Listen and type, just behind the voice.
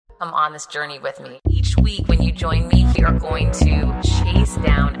Come on this journey with me. Each week when you join me, we are going to chase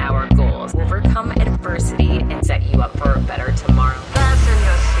down our goals, overcome adversity, and set you up for a better tomorrow. Fasten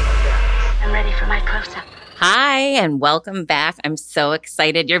your seatbelts. I'm ready for my close-up. Hi, and welcome back. I'm so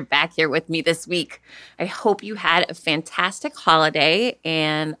excited you're back here with me this week. I hope you had a fantastic holiday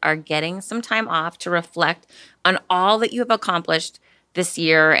and are getting some time off to reflect on all that you have accomplished this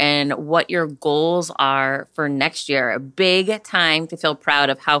year and what your goals are for next year. A big time to feel proud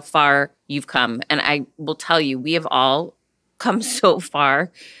of how far you've come. And I will tell you, we have all come so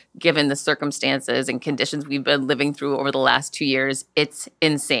far given the circumstances and conditions we've been living through over the last 2 years. It's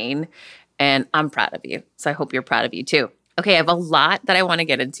insane. And I'm proud of you. So I hope you're proud of you too. Okay, I have a lot that I want to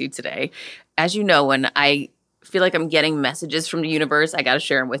get into today. As you know, when I feel like I'm getting messages from the universe, I got to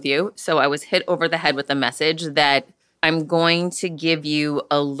share them with you. So I was hit over the head with a message that I'm going to give you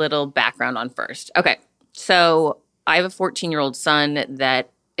a little background on first. Okay, so I have a 14-year-old son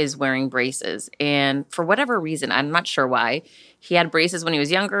that is wearing braces. And for whatever reason, I'm not sure why, he had braces when he was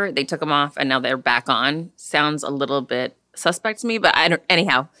younger. They took them off and now they're back on. Sounds a little bit suspect to me, but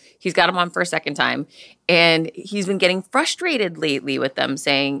anyhow, he's got them on for a second time. And he's been getting frustrated lately with them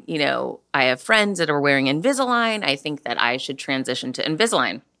saying, I have friends that are wearing Invisalign. I think that I should transition to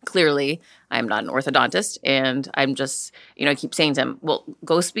Invisalign. Clearly, I'm not an orthodontist, and I'm just, I keep saying to him, well,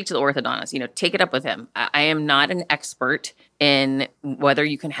 go speak to the orthodontist, take it up with him. I am not an expert in whether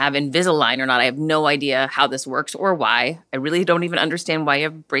you can have Invisalign or not. I have no idea how this works or why. I really don't even understand why you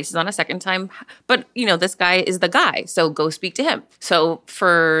have braces on a second time. But, this guy is the guy, so go speak to him. So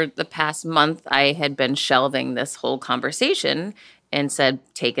for the past month, I had been shelving this whole conversation and said,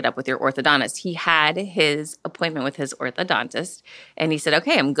 take it up with your orthodontist. He had his appointment with his orthodontist, and he said,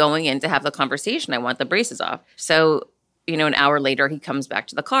 okay, I'm going in to have the conversation. I want the braces off. So, an hour later, he comes back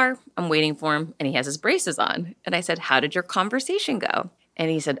to the car. I'm waiting for him, and he has his braces on. And I said, how did your conversation go?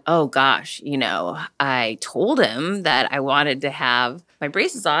 And he said, oh, gosh, I told him that I wanted to have my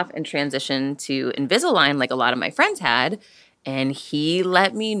braces off and transition to Invisalign like a lot of my friends had. And he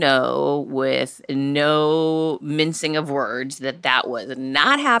let me know with no mincing of words that was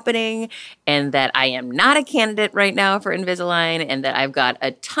not happening and that I am not a candidate right now for Invisalign and that I've got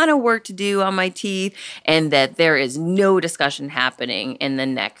a ton of work to do on my teeth and that there is no discussion happening in the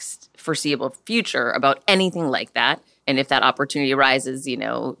next foreseeable future about anything like that. And if that opportunity arises,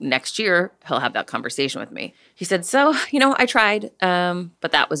 next year, he'll have that conversation with me. He said, so, I tried,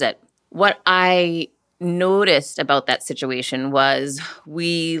 but that was it. What I noticed about that situation was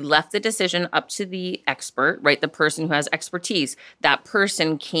we left the decision up to the expert, right? The person who has expertise. That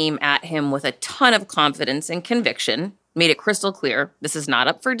person came at him with a ton of confidence and conviction, made it crystal clear. This is not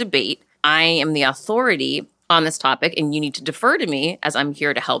up for debate. I am the authority on this topic, and you need to defer to me as I'm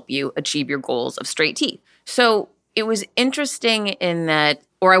here to help you achieve your goals of straight teeth. So it was interesting in that,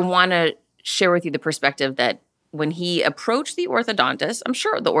 or I want to share with you the perspective that when he approached the orthodontist, I'm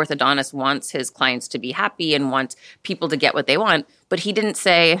sure the orthodontist wants his clients to be happy and wants people to get what they want, but he didn't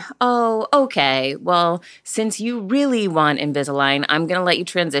say, oh, okay, well, since you really want Invisalign, I'm going to let you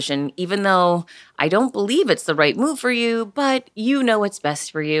transition, even though I don't believe it's the right move for you, but you know what's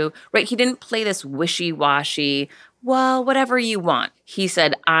best for you, right? He didn't play this wishy-washy, well, whatever you want. He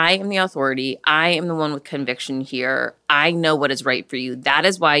said, I am the authority. I am the one with conviction here. I know what is right for you. That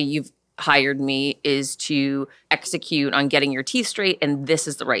is why you've hired me, is to execute on getting your teeth straight, and this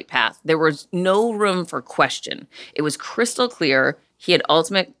is the right path. There was no room for question. It was crystal clear. He had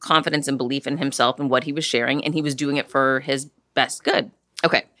ultimate confidence and belief in himself and what he was sharing, and he was doing it for his best good.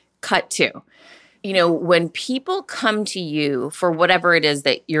 Okay, cut two. When people come to you for whatever it is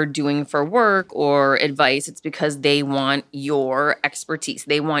that you're doing for work or advice, it's because they want your expertise.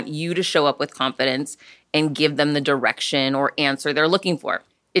 They want you to show up with confidence and give them the direction or answer they're looking for.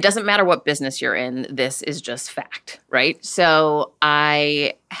 It doesn't matter what business you're in. This is just fact, right? So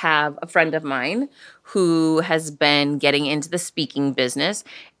I have a friend of mine who has been getting into the speaking business.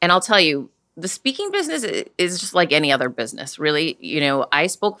 And I'll tell you, the speaking business is just like any other business, really. I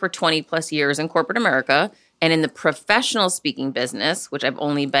spoke for 20 plus years in corporate America. And in the professional speaking business, which I've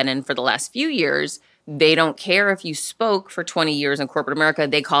only been in for the last few years, they don't care if you spoke for 20 years in corporate America.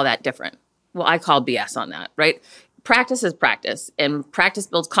 They call that different. Well, I call BS on that, right? Practice is practice, and practice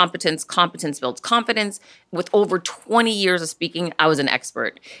builds competence. Competence builds confidence. With over 20 years of speaking, I was an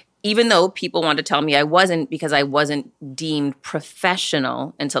expert. Even though people want to tell me I wasn't, because I wasn't deemed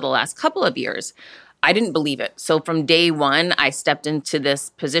professional until the last couple of years, I didn't believe it. So from day one, I stepped into this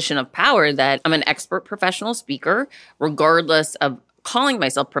position of power that I'm an expert professional speaker, regardless of calling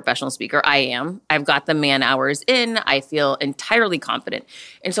myself professional speaker. I am. I've got the man hours in. I feel entirely confident.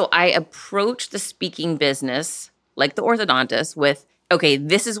 And so I approach the speaking business like the orthodontist with okay,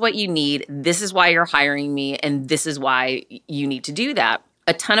 this is what you need. This is why you're hiring me. And this is why you need to do that.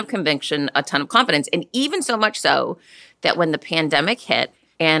 A ton of conviction, a ton of confidence. And even so much so that when the pandemic hit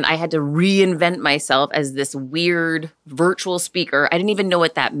and I had to reinvent myself as this weird virtual speaker, I didn't even know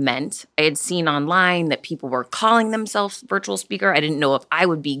what that meant. I had seen online that people were calling themselves virtual speaker. I didn't know if I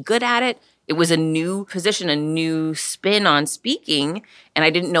would be good at it. It was a new position, a new spin on speaking, and I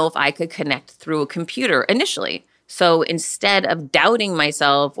didn't know if I could connect through a computer initially. So instead of doubting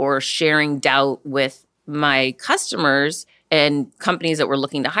myself or sharing doubt with my customers and companies that were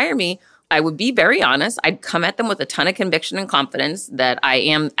looking to hire me, I would be very honest. I'd come at them with a ton of conviction and confidence that I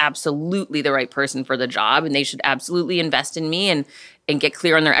am absolutely the right person for the job and they should absolutely invest in me and get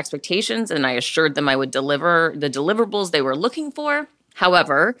clear on their expectations. And I assured them I would deliver the deliverables they were looking for.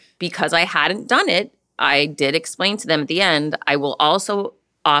 However, because I hadn't done it, I did explain to them at the end, I will also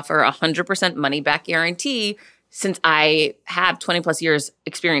offer 100% money back guarantee since I have 20 plus years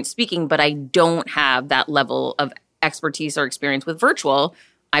experience speaking, but I don't have that level of expertise or experience with virtual.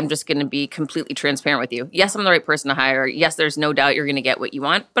 I'm just going to be completely transparent with you. Yes, I'm the right person to hire. Yes, there's no doubt you're going to get what you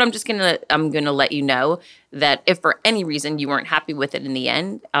want, but I'm going to let you know that if for any reason you weren't happy with it in the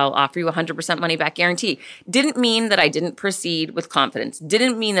end, I'll offer you 100% money back guarantee. Didn't mean that I didn't proceed with confidence.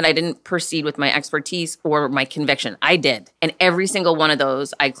 Didn't mean that I didn't proceed with my expertise or my conviction. I did. And every single one of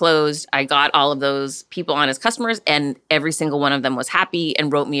those I closed. I got all of those people on as customers and every single one of them was happy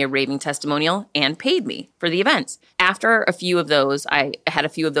and wrote me a raving testimonial and paid me for the events. After a few of those, I had a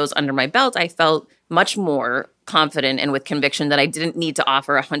few of those under my belt, I felt much more confident and with conviction that I didn't need to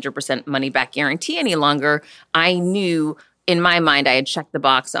offer 100% money back guarantee any longer. I knew in my mind I had checked the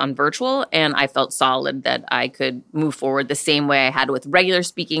box on virtual and I felt solid that I could move forward the same way I had with regular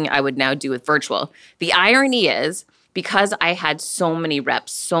speaking, I would now do with virtual. The irony is, because I had so many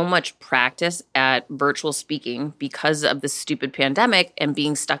reps, so much practice at virtual speaking because of the stupid pandemic and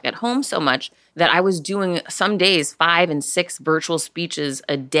being stuck at home so much, that I was doing some days 5 and 6 virtual speeches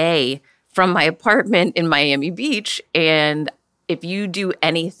a day from my apartment in Miami Beach. And if you do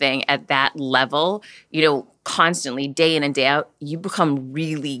anything at that level, constantly, day in and day out, you become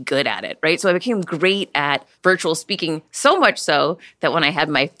really good at it, right? So I became great at virtual speaking, so much so that when I had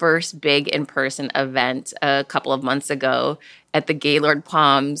my first big in-person event a couple of months ago at the Gaylord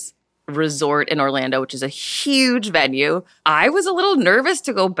Palms Resort in Orlando, which is a huge venue, I was a little nervous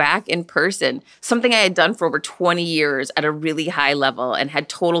to go back in person, something I had done for over 20 years at a really high level and had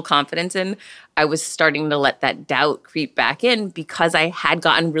total confidence in. I was starting to let that doubt creep back in because I had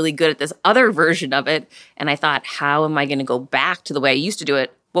gotten really good at this other version of it. And I thought, how am I going to go back to the way I used to do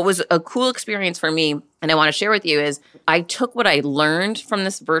it? What was a cool experience for me, and I want to share with you, is I took what I learned from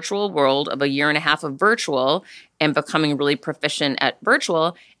this virtual world of a year and a half of virtual and becoming really proficient at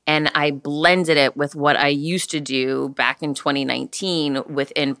virtual, and I blended it with what I used to do back in 2019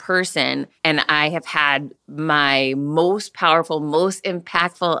 with in-person. And I have had my most powerful, most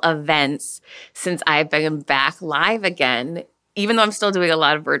impactful events since I've been back live again. Even though I'm still doing a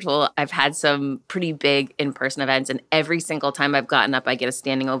lot of virtual, I've had some pretty big in-person events. And every single time I've gotten up, I get a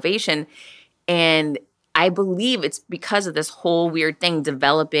standing ovation. And I believe it's because of this whole weird thing,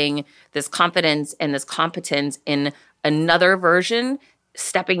 developing this confidence and this competence in another version,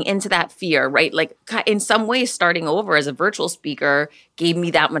 stepping into that fear, right? Like in some ways, starting over as a virtual speaker gave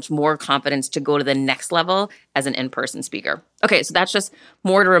me that much more confidence to go to the next level as an in-person speaker. Okay, so that's just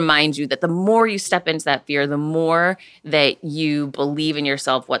more to remind you that the more you step into that fear, the more that you believe in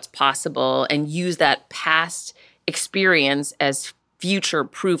yourself, what's possible, and use that past experience as future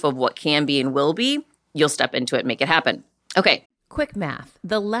proof of what can be and will be, you'll step into it and make it happen. Okay. Quick math.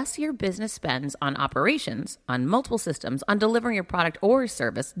 The less your business spends on operations, on multiple systems, on delivering your product or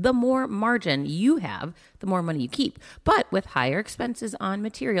service, the more margin you have, the more money you keep. But with higher expenses on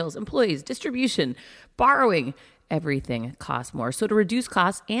materials, employees, distribution, borrowing, everything costs more. So to reduce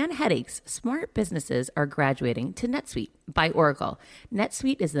costs and headaches, smart businesses are graduating to NetSuite by Oracle.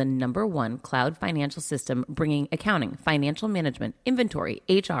 NetSuite is the #1 cloud financial system bringing accounting, financial management, inventory,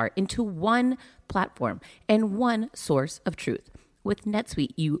 HR into one platform and one source of truth. With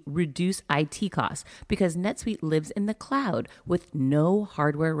NetSuite, you reduce IT costs because NetSuite lives in the cloud with no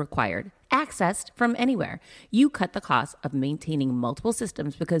hardware required, accessed from anywhere. You cut the cost of maintaining multiple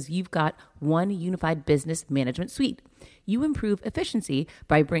systems because you've got one unified business management suite. You improve efficiency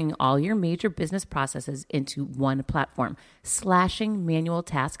by bringing all your major business processes into one platform, slashing manual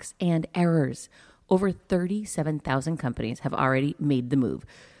tasks and errors. Over 37,000 companies have already made the move.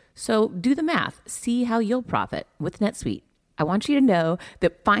 So do the math. See how you'll profit with NetSuite. I want you to know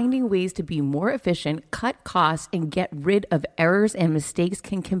that finding ways to be more efficient, cut costs, and get rid of errors and mistakes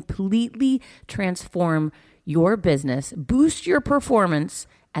can completely transform your business, boost your performance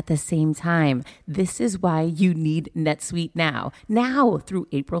at the same time. This is why you need NetSuite now. Now through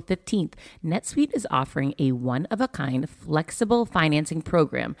April 15th, NetSuite is offering a one-of-a-kind flexible financing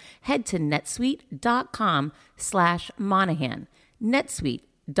program. Head to netsuite.com/Monahan.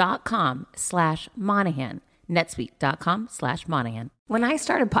 netsuite.com/Monahan. netsuite.com/Monahan. When I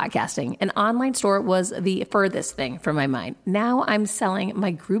started podcasting, an online store was the furthest thing from my mind. Now I'm selling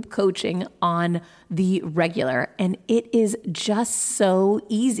my group coaching on the regular, and it is just so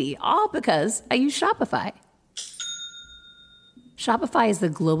easy, all because I use Shopify. Shopify is the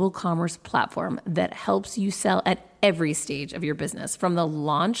global commerce platform that helps you sell at every stage of your business, from the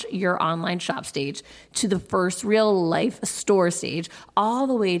launch your online shop stage to the first real life store stage, all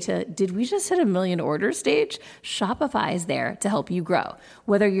the way to, did we just hit 1 million orders stage? Shopify is there to help you grow.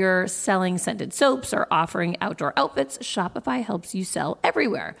 Whether you're selling scented soaps or offering outdoor outfits, Shopify helps you sell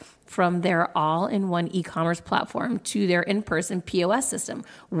everywhere. From their all-in-one e-commerce platform to their in-person POS system,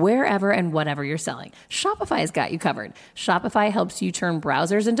 wherever and whatever you're selling, Shopify has got you covered. Shopify helps you turn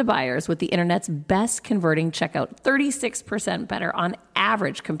browsers into buyers with the internet's best converting checkout, 36% better on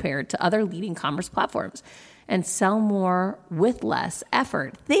average compared to other leading commerce platforms, and sell more with less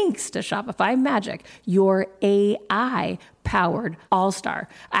effort thanks to Shopify Magic, your AI-powered all-star.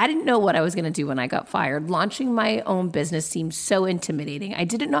 I didn't know what I was going to do when I got fired. Launching my own business seemed so intimidating. I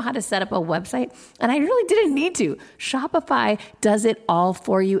didn't know how to set up a website, and I really didn't need to. Shopify does it all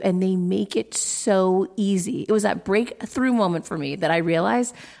for you, and they make it so easy. It was that breakthrough moment for me that I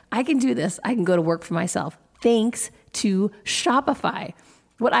realized I can do this. I can go to work for myself thanks to Shopify.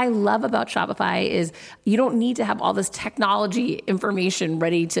 What I love about Shopify is you don't need to have all this technology information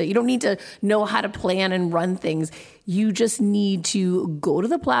ready to, you don't need to know how to plan and run things. You just need to go to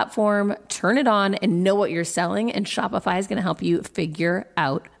the platform, turn it on, and know what you're selling, and Shopify is going to help you figure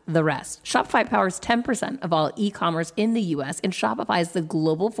out the rest. Shopify powers 10% of all e-commerce in the U.S., and Shopify is the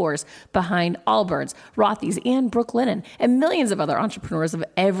global force behind Allbirds, Rothy's, and Brooklinen, and millions of other entrepreneurs of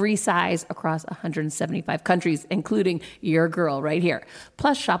every size across 175 countries, including your girl right here.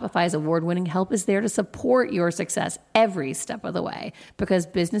 Plus, Shopify's award-winning help is there to support your success every step of the way, because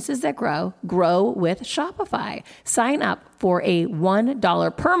businesses that grow, grow with Shopify. Sign up for a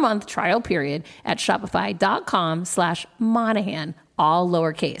 $1 per month trial period at shopify.com/Monahan, all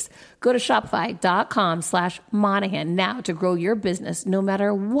lowercase. Go to shopify.com/Monahan now to grow your business no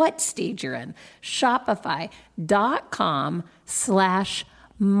matter what stage you're in.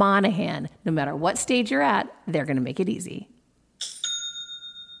 Shopify.com/Monahan. No matter what stage you're at, they're going to make it easy.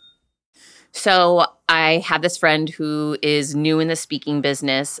 So I have this friend who is new in the speaking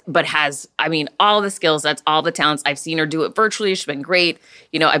business, but has, all the skills, that's all the talents. I've seen her do it virtually. She's been great.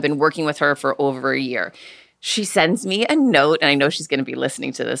 I've been working with her for over a year. She sends me a note, and I know she's going to be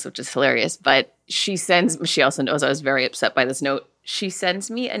listening to this, which is hilarious, but she also knows I was very upset by this note. She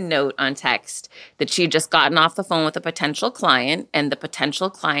sends me a note on text that she had just gotten off the phone with a potential client, and the potential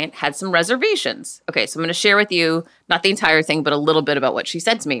client had some reservations. Okay, so I'm going to share with you, not the entire thing, but a little bit about what she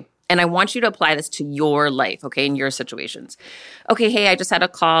said to me. And I want you to apply this to your life, okay, in your situations. Okay, hey, I just had a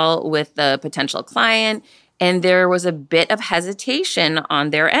call with the potential client, and there was a bit of hesitation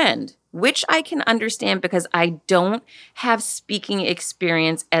on their end, which I can understand because I don't have speaking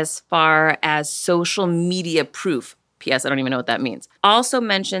experience as far as social media proof. P.S. I don't even know what that means. Also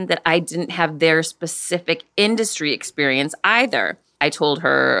mentioned that I didn't have their specific industry experience either. I told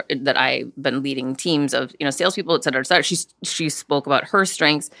her that I've been leading teams of, salespeople, et cetera, et cetera. She spoke about her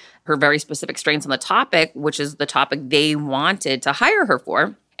strengths, her very specific strengths on the topic, which is the topic they wanted to hire her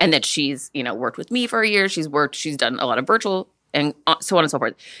for, and that she's, worked with me for a year. She's done a lot of virtual and so on and so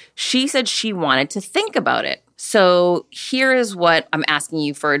forth. She said she wanted to think about it. So here is what I'm asking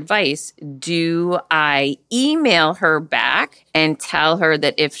you for advice. Do I email her back and tell her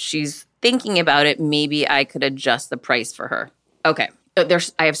that if she's thinking about it, maybe I could adjust the price for her? Okay,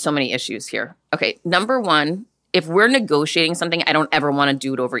 I have so many issues here. Okay, number one, if we're negotiating something, I don't ever want to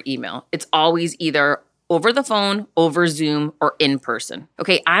do it over email. It's always either over the phone, over Zoom, or in person.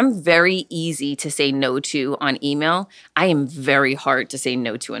 Okay, I'm very easy to say no to on email. I am very hard to say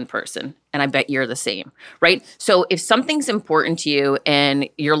no to in person. And I bet you're the same, right? So if something's important to you and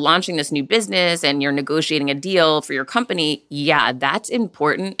you're launching this new business and you're negotiating a deal for your company, yeah, that's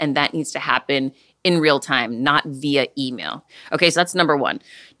important and that needs to happen in real time, not via email. Okay, so that's number one.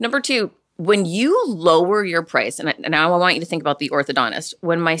 Number two, when you lower your price, and now I want you to think about the orthodontist.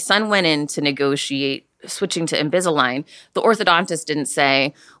 When my son went in to negotiate switching to Invisalign, the orthodontist didn't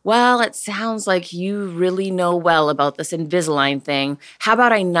say, well, it sounds like you really know well about this Invisalign thing. How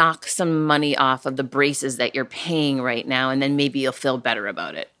about I knock some money off of the braces that you're paying right now, and then maybe you'll feel better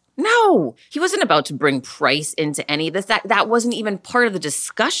about it. No, he wasn't about to bring price into any of this. That wasn't even part of the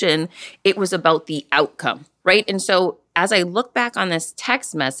discussion. It was about the outcome, right? And so as I look back on this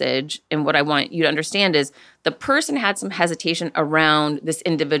text message, and what I want you to understand is the person had some hesitation around this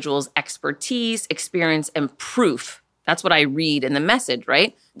individual's expertise, experience, and proof. That's what I read in the message,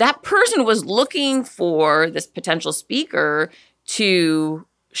 right? That person was looking for this potential speaker to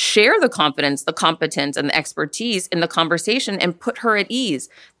share the confidence, the competence, and the expertise in the conversation and put her at ease.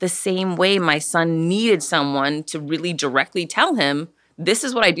 The same way my son needed someone to really directly tell him, this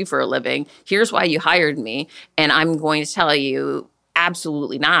is what I do for a living. Here's why you hired me. And I'm going to tell you,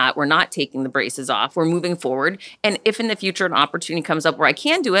 absolutely not. We're not taking the braces off. We're moving forward. And if in the future an opportunity comes up where I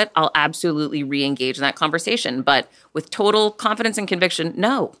can do it, I'll absolutely re-engage in that conversation. But with total confidence and conviction,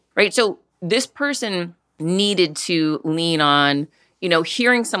 no, right? So this person needed to lean on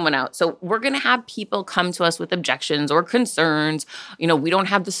hearing someone out. So we're going to have people come to us with objections or concerns. We don't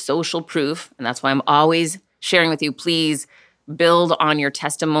have the social proof. And that's why I'm always sharing with you, please build on your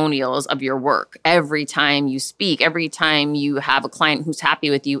testimonials of your work. Every time you speak, every time you have a client who's happy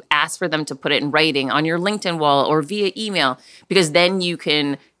with you, ask for them to put it in writing on your LinkedIn wall or via email, because then you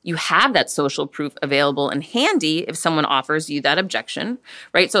have that social proof available and handy if someone offers you that objection,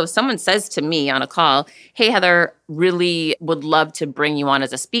 right? So if someone says to me on a call, hey, Heather, really would love to bring you on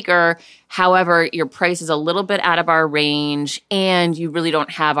as a speaker. However, your price is a little bit out of our range and you really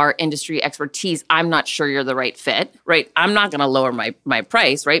don't have our industry expertise. I'm not sure you're the right fit, right? I'm not going to lower my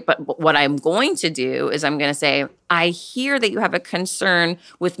price, right? But what I'm going to do is I'm going to say, I hear that you have a concern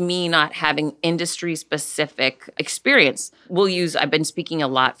with me not having industry-specific experience. I've been speaking a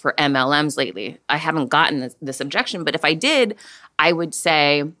lot for MLMs lately. I haven't gotten this objection, but if I did, I would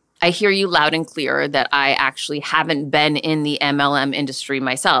say, I hear you loud and clear that I actually haven't been in the MLM industry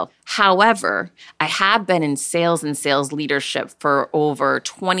myself. However, I have been in sales and sales leadership for over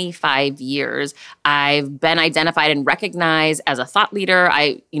 25 years. I've been identified and recognized as a thought leader.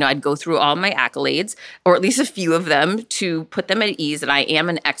 I'd go through all my accolades, or at least a few of them, to put them at ease that I am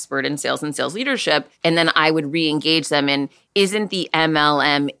an expert in sales and sales leadership. And then I would re-engage them in, isn't the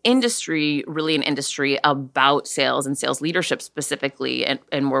MLM industry really an industry about sales and sales leadership specifically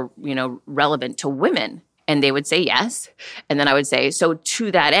and more, relevant to women? And they would say yes. And then I would say, so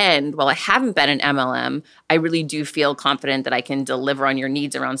to that end, while I haven't been an MLM, I really do feel confident that I can deliver on your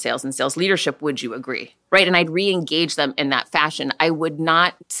needs around sales and sales leadership. Would you agree? Right? And I'd re-engage them in that fashion. I would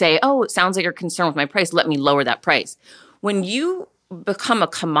not say, oh, it sounds like you're concerned with my price. Let me lower that price. When you become a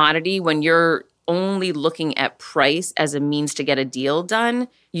commodity, when you're only looking at price as a means to get a deal done,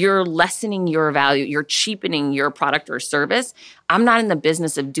 you're lessening your value. You're cheapening your product or service. I'm not in the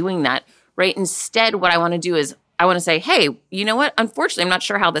business of doing that. Right? Instead, what I want to do is I want to say, hey, you know what? Unfortunately, I'm not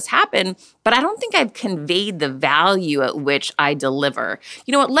sure how this happened, but I don't think I've conveyed the value at which I deliver.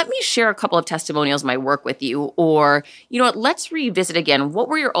 You know what? Let me share a couple of testimonials of my work with you. Or, you know what? Let's revisit again. What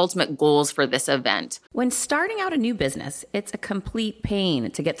were your ultimate goals for this event? When starting out a new business, it's a complete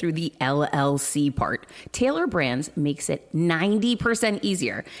pain to get through the LLC part. Tailor Brands makes it 90%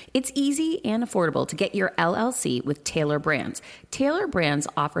 easier. It's easy and affordable to get your LLC with Tailor Brands. Tailor Brands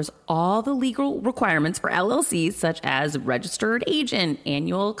offers all the legal requirements for LLCs, such as registered agent,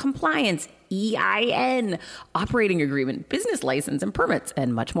 annual compliance, EIN, operating agreement, business license, and permits,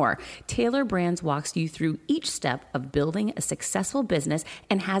 and much more. Tailor Brands walks you through each step of building a successful business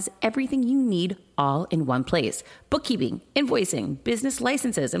and has everything you need all in one place. Bookkeeping, invoicing, business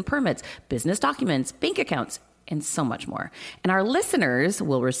licenses and permits, business documents, bank accounts, and so much more. And our listeners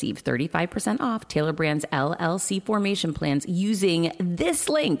will receive 35% off Tailor Brands LLC formation plans using this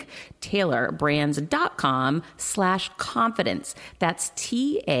link, tailorbrands.com/confidence. That's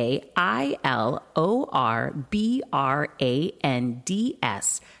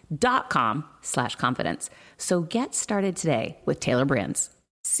TAILORBRANDS.com/confidence. So get started today with Tailor Brands.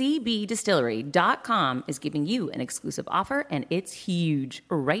 CBDistillery.com is giving you an exclusive offer, and it's huge.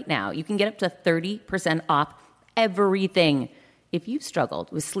 Right now, you can get up to 30% off everything. If you've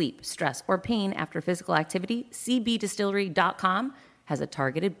struggled with sleep, stress, or pain after physical activity, CBDistillery.com has a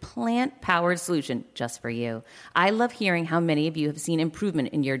targeted plant-powered solution just for you. I love hearing how many of you have seen improvement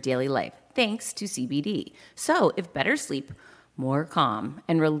in your daily life thanks to CBD. So if better sleep, more calm,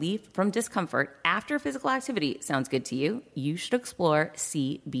 and relief from discomfort after physical activity sounds good to you, you should explore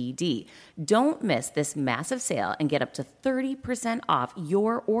CBD. Don't miss this massive sale and get up to 30% off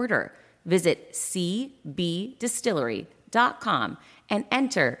your order. Visit cbdistillery.com and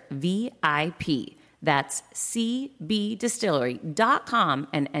enter VIP. That's cbdistillery.com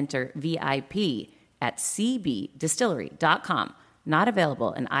and enter VIP at cbdistillery.com. Not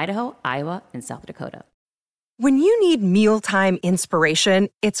available in Idaho, Iowa, and South Dakota. When you need mealtime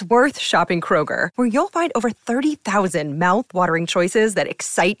inspiration, it's worth shopping Kroger, where you'll find over 30,000 mouth-watering choices that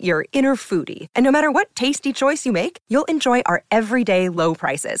excite your inner foodie. And no matter what tasty choice you make, you'll enjoy our everyday low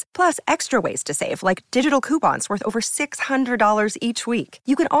prices, plus extra ways to save, like digital coupons worth over $600 each week.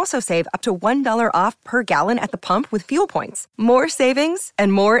 You can also save up to $1 off per gallon at the pump with fuel points. More savings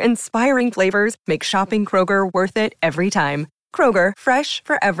and more inspiring flavors make shopping Kroger worth it every time. Kroger, fresh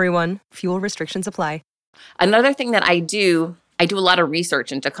for everyone. Fuel restrictions apply. Another thing that I do a lot of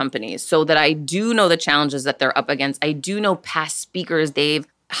research into companies so that I do know the challenges that they're up against. I do know past speakers they've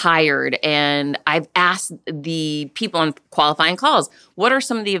hired, and I've asked the people on qualifying calls, what are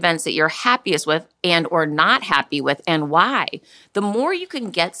some of the events that you're happiest with and or not happy with, and why? The more you can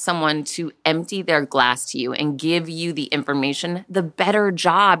get someone to empty their glass to you and give you the information, the better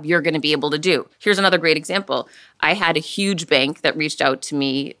job you're going to be able to do. Here's another great example. I had a huge bank that reached out to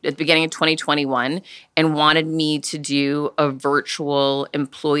me at the beginning of 2021 and wanted me to do a virtual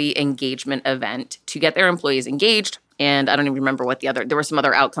employee engagement event to get their employees engaged. And I don't even remember what there were some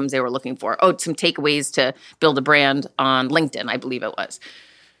other outcomes they were looking for. Oh, some takeaways to build a brand on LinkedIn, I believe it was.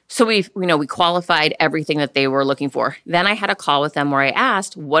 So we qualified everything that they were looking for. Then I had a call with them where I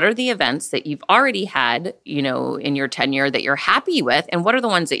asked, what are the events that you've already had, in your tenure that you're happy with? And what are the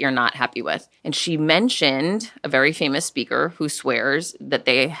ones that you're not happy with? And she mentioned a very famous speaker who swears that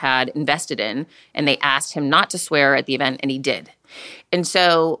they had invested in, and they asked him not to swear at the event, and he did. And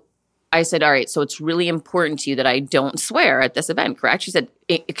so I said, all right, so it's really important to you that I don't swear at this event, correct? She said,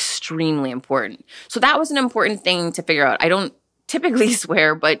 extremely important. So that was an important thing to figure out. I don't typically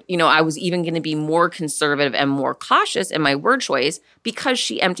swear, but, I was even going to be more conservative and more cautious in my word choice because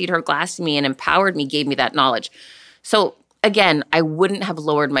she emptied her glass to me and empowered me, gave me that knowledge. So again, I wouldn't have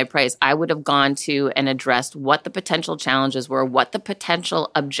lowered my price. I would have gone to and addressed what the potential challenges were, what the potential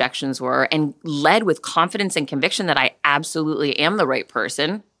objections were, and led with confidence and conviction that I absolutely am the right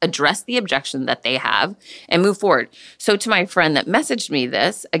person, address the objection that they have, and move forward. So to my friend that messaged me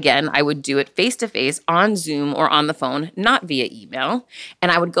this, again, I would do it face-to-face on Zoom or on the phone, not via email.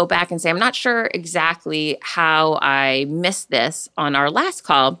 And I would go back and say, I'm not sure exactly how I missed this on our last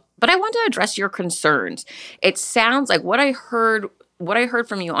call, but I want to address your concerns. It sounds like what I heard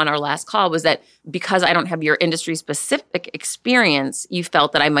from you on our last call was that because I don't have your industry-specific experience, you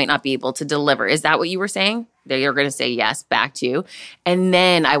felt that I might not be able to deliver. Is that what you were saying? That you're going to say yes back to you. And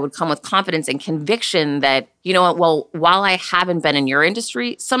then I would come with confidence and conviction that, well, while I haven't been in your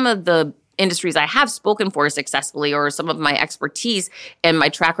industry, some of the industries I have spoken for successfully, or some of my expertise and my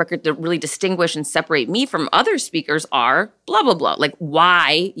track record that really distinguish and separate me from other speakers are blah, blah, blah, like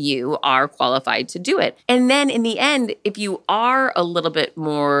why you are qualified to do it. And then in the end, if you are a little bit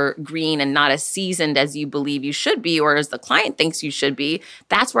more green and not as seasoned as you believe you should be, or as the client thinks you should be,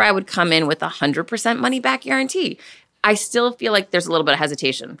 that's where I would come in with 100% money back guarantee. I still feel like there's a little bit of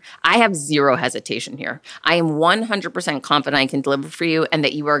hesitation. I have zero hesitation here. I am 100% confident I can deliver for you and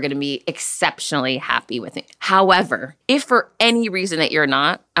that you are going to be exceptionally happy with it. However, if for any reason that you're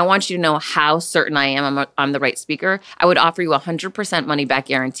not, I want you to know how certain I am I'm the right speaker. I would offer you 100% money back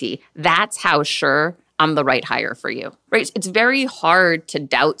guarantee. That's how sure I'm the right hire for you, right? It's very hard to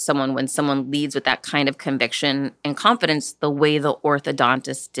doubt someone when someone leads with that kind of conviction and confidence the way the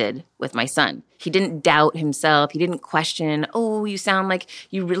orthodontist did with my son. He didn't doubt himself. He didn't question, oh, you sound like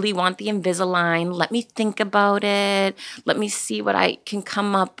you really want the Invisalign. Let me think about it. Let me see what I can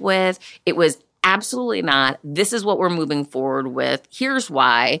come up with. It was absolutely not. This is what we're moving forward with. Here's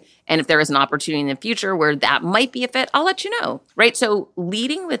why. And if there is an opportunity in the future where that might be a fit, I'll let you know, right? So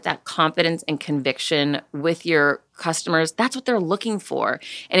leading with that confidence and conviction with your customers, that's what they're looking for.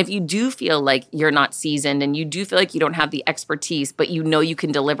 And if you do feel like you're not seasoned and you do feel like you don't have the expertise, but you know you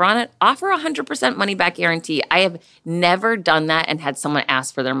can deliver on it, offer 100% money back guarantee. I have never done that and had someone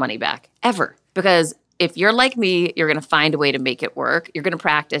ask for their money back, ever. Because if you're like me, you're going to find a way to make it work. You're going to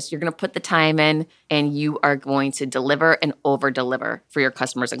practice. You're going to put the time in, and you are going to deliver and over-deliver for your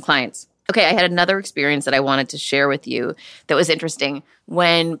customers and clients. Okay, I had another experience that I wanted to share with you that was interesting.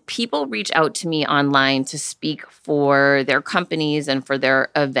 When people reach out to me online to speak for their companies and for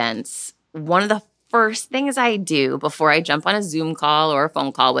their events, one of the first things I do before I jump on a Zoom call or a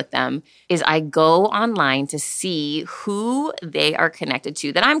phone call with them is I go online to see who they are connected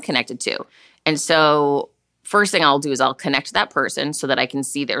to that I'm connected to. And so first thing I'll do is I'll connect to that person so that I can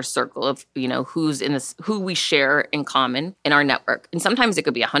see their circle of, who's in this, who we share in common in our network. And sometimes it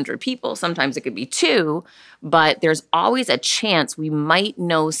could be 100 people, sometimes it could be 2, but there's always a chance we might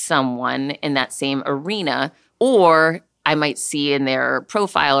know someone in that same arena, or I might see in their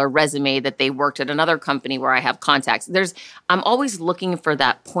profile or resume that they worked at another company where I have contacts. I'm always looking for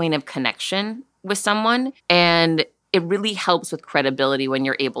that point of connection with someone, and it really helps with credibility when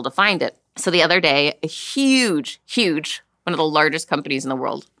you're able to find it. So the other day, a huge, one of the largest companies in the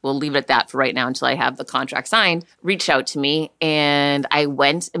world, we'll leave it at that for right now until I have the contract signed, reached out to me, and I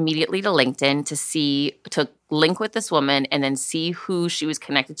went immediately to LinkedIn to link with this woman and then see who she was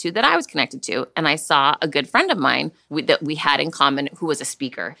connected to that I was connected to. And I saw a good friend of mine that we had in common who was a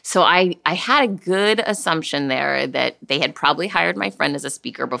speaker. So I had a good assumption there that they had probably hired my friend as a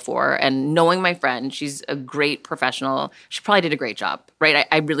speaker before. And knowing my friend, she's a great professional. She probably did a great job, right?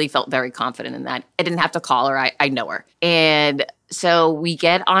 I really felt very confident in that. I didn't have to call her. I know her. And so we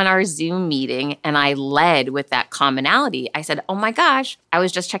get on our Zoom meeting and I led with that commonality. I said, oh my gosh, I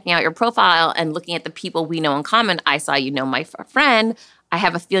was just checking out your profile and looking at the people we know in common. I saw you know my friend. I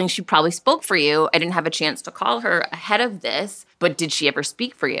have a feeling she probably spoke for you. I didn't have a chance to call her ahead of this, but did she ever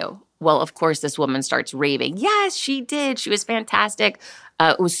speak for you? Well, of course, this woman starts raving. Yes, she did. She was fantastic.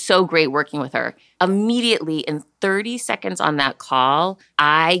 It was so great working with her. Immediately, in 30 seconds on that call,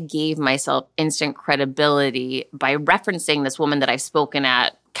 I gave myself instant credibility by referencing this woman that I've spoken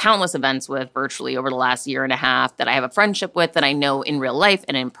at countless events with virtually over the last year and a half, that I have a friendship with, that I know in real life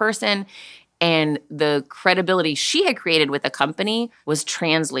and in person. And the credibility she had created with the company was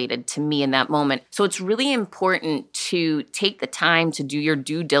translated to me in that moment. So it's really important to take the time to do your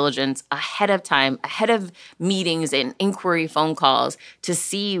due diligence ahead of time, ahead of meetings and inquiry phone calls, to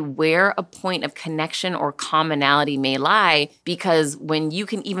see where a point of connection or commonality may lie. Because when you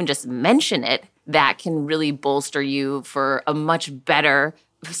can even just mention it, that can really bolster you for a much better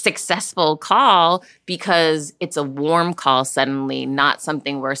successful call, because it's a warm call suddenly, not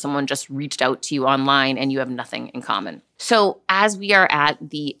something where someone just reached out to you online and you have nothing in common. So as we are at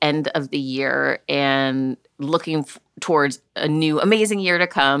the end of the year and looking towards a new amazing year to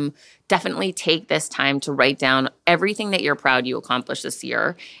come, definitely take this time to write down everything that you're proud you accomplished this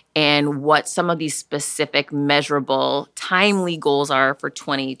year and what some of these specific, measurable, timely goals are for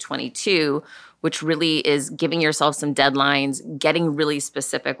 2022, which really is giving yourself some deadlines, getting really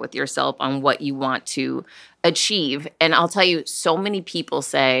specific with yourself on what you want to achieve. And I'll tell you, so many people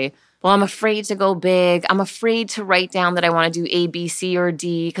say, well, I'm afraid to go big. I'm afraid to write down that I want to do A, B, C, or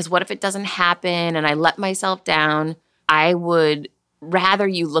D, because what if it doesn't happen and I let myself down? I would rather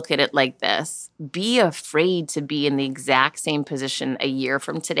you look at it like this. Be afraid to be in the exact same position a year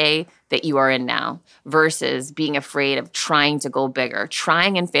from today that you are in now, versus being afraid of trying to go bigger,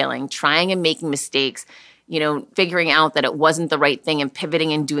 trying and failing, trying and making mistakes, figuring out that it wasn't the right thing and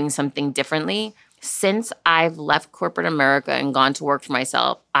pivoting and doing something differently. Since I've left corporate America and gone to work for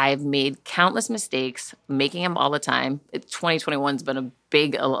myself, I've made countless mistakes, making them all the time. 2021's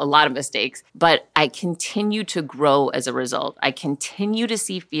been a lot of mistakes, but I continue to grow as a result. I continue to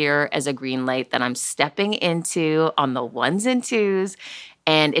see fear as a green light that I'm stepping into on the ones and twos,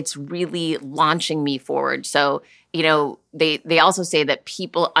 and it's really launching me forward. So, they also say that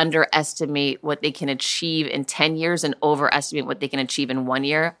people underestimate what they can achieve in 10 years and overestimate what they can achieve in 1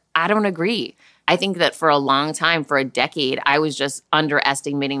 year. I don't agree. I think that for a long time, for a decade, I was just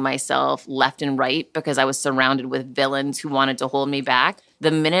underestimating myself left and right because I was surrounded with villains who wanted to hold me back.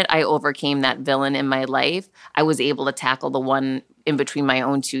 The minute I overcame that villain in my life, I was able to tackle the one in between my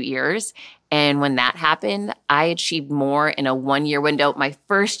own two ears. And when that happened, I achieved more in a 1 year window. My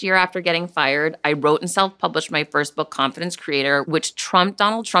first year after getting fired, I wrote and self-published my first book, Confidence Creator, which trumped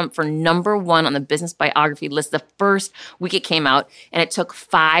Donald Trump for #1 on the business biography list the first week it came out. And it took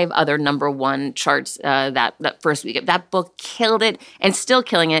 5 other #1 charts that first week. That book killed it and still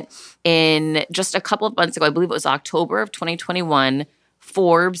killing it. In just a couple of months ago, I believe it was October of 2021,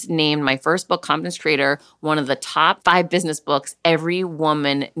 Forbes named my first book, Confidence Creator, one of the top 5 business books every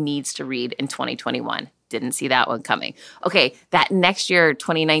woman needs to read in 2021. Didn't see that one coming. Okay, that next year,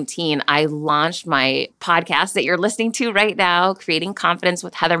 2019, I launched my podcast that you're listening to right now, Creating Confidence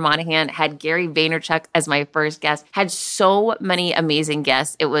with Heather Monahan, had Gary Vaynerchuk as my first guest, had so many amazing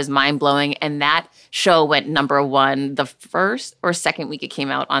guests. It was mind-blowing, and that show went #1 the first or second week it came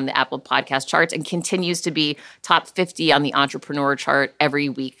out on the Apple Podcast charts and continues to be top 50 on the entrepreneur chart every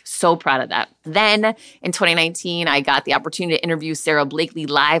week. So proud of that. Then in 2019, I got the opportunity to interview Sarah Blakely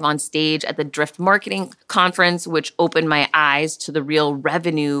live on stage at the Drift Marketing Conference, which opened my eyes to the real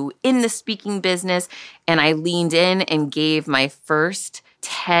revenue in the speaking business. And I leaned in and gave my first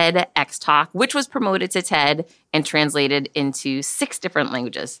TEDx talk, which was promoted to TED and translated into 6 different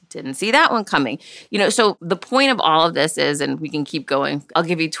languages. Didn't see that one coming. So the point of all of this is, and we can keep going, I'll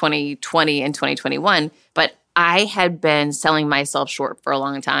give you 2020 and 2021, but I had been selling myself short for a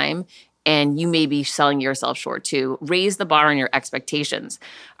long time. and you may be selling yourself short too. Raise the bar on your expectations.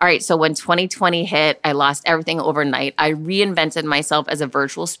 All right, so when 2020 hit, I lost everything overnight. I reinvented myself as a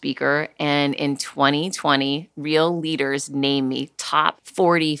virtual speaker, and in 2020, Real Leaders named me top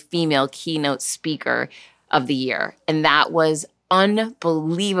 40 female keynote speaker of the year. And that was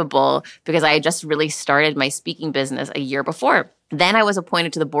unbelievable because I had just really started my speaking business a year before. Then I was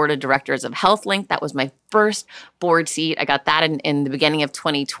appointed to the board of directors of HealthLink. That was my first board seat. I got that in the beginning of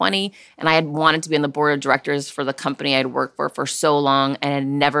 2020. And I had wanted to be on the board of directors for the company I'd worked for so long and had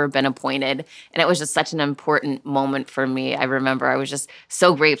never been appointed. And it was just such an important moment for me. I remember I was just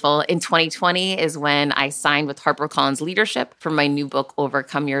so grateful. In 2020 is when I signed with HarperCollins Leadership for my new book,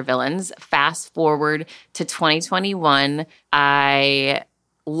 Overcome Your Villains. Fast forward to 2021, I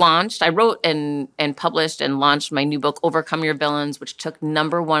wrote and published and launched my new book, Overcome Your Villains, which took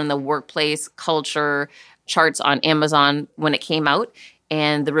 #1 in the workplace culture charts on Amazon when it came out.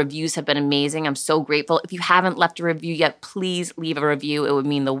 And the reviews have been amazing. I'm so grateful. If you haven't left a review yet, please leave a review. It would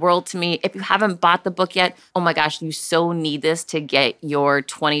mean the world to me. If you haven't bought the book yet, oh my gosh, you so need this to get your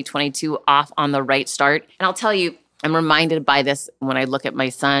 2022 off on the right start. And I'll tell you, I'm reminded by this when I look at my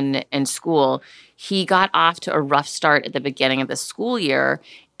son in school. He got off to a rough start at the beginning of the school year.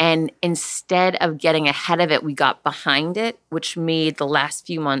 And instead of getting ahead of it, we got behind it, which made the last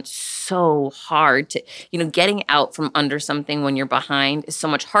few months so hard to, getting out from under something when you're behind is so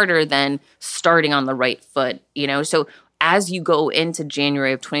much harder than starting on the right foot, So as you go into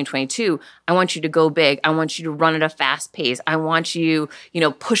January of 2022, I want you to go big. I want you to run at a fast pace. I want you,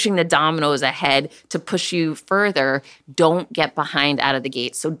 pushing the dominoes ahead to push you further. Don't get behind out of the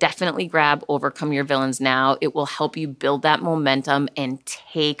gate. So definitely grab Overcome Your Villains now. It will help you build that momentum and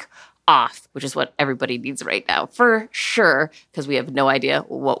take off, which is what everybody needs right now, for sure, because we have no idea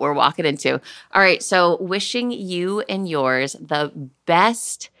what we're walking into. All right, so wishing you and yours the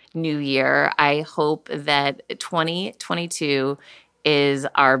best new year. I hope that 2022 is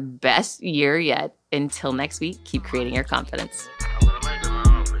our best year yet. Until next week, keep creating your confidence.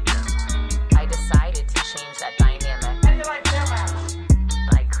 I decided to change that dynamic.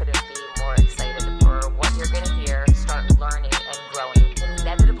 I couldn't be more excited for what you're going to hear, start learning and growing.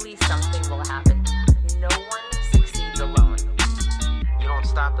 Inevitably, something will happen. No one succeeds alone. You don't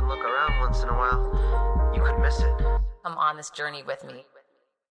stop and look around once in a while, you could miss it. Come on this journey with me.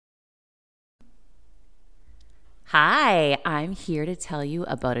 Hi, I'm here to tell you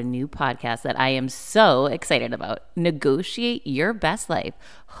about a new podcast that I am so excited about, Negotiate Your Best Life,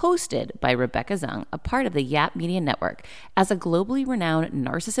 hosted by Rebecca Zung, a part of the Yap Media Network. As a globally renowned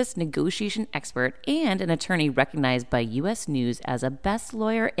narcissist negotiation expert and an attorney recognized by U.S. News as a best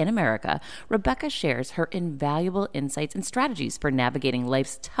lawyer in America, Rebecca shares her invaluable insights and strategies for navigating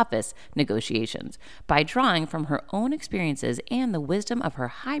life's toughest negotiations. By drawing from her own experiences and the wisdom of her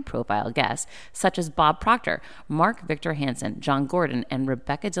high-profile guests, such as Bob Proctor, Mark Victor Hansen, John Gordon, and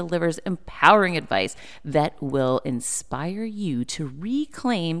Rebecca delivers empowering advice that will inspire you to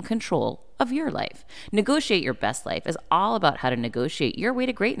reclaim control of your life. Negotiate Your Best Life is all about how to negotiate your way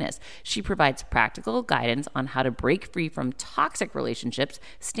to greatness. She provides practical guidance on how to break free from toxic relationships,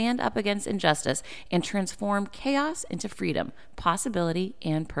 stand up against injustice, and transform chaos into freedom, possibility,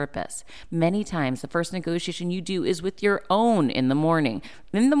 and purpose. Many times, the first negotiation you do is with your own in the morning.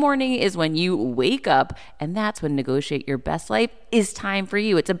 In the morning is when you wake up, and that's when Negotiate Your Best Life is time for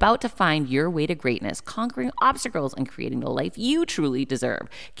you. It's about to find your way to greatness, conquering obstacles, and creating the life you truly deserve.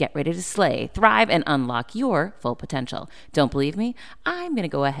 Get ready to slay, thrive, and unlock your full potential. Don't believe me? I'm going to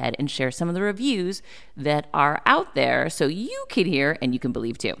go ahead and share some of the reviews that are out there so you can hear and you can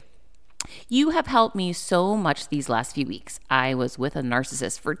believe too. You have helped me so much these last few weeks. I was with a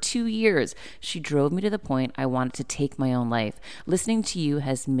narcissist for 2 years. She drove me to the point I wanted to take my own life. Listening to you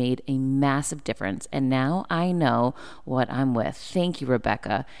has made a massive difference, and now I know what I'm with. Thank you,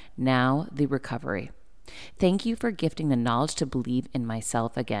 Rebecca. Now the recovery. Thank you for gifting the knowledge to believe in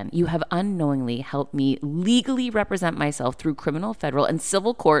myself again. You have unknowingly helped me legally represent myself through criminal, federal, and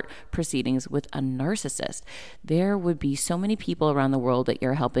civil court proceedings with a narcissist. There would be so many people around the world that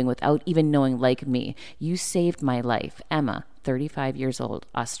you're helping without even knowing, like me. You saved my life. Emma, 35 years old,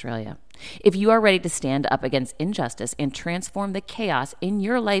 Australia. If you are ready to stand up against injustice and transform the chaos in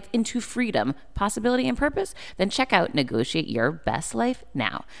your life into freedom, possibility, and purpose, then check out Negotiate Your Best Life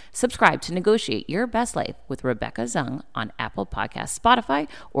now. Subscribe to Negotiate Your Best Life with Rebecca Zung on Apple Podcasts, Spotify,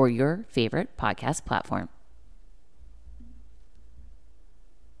 or your favorite podcast platform.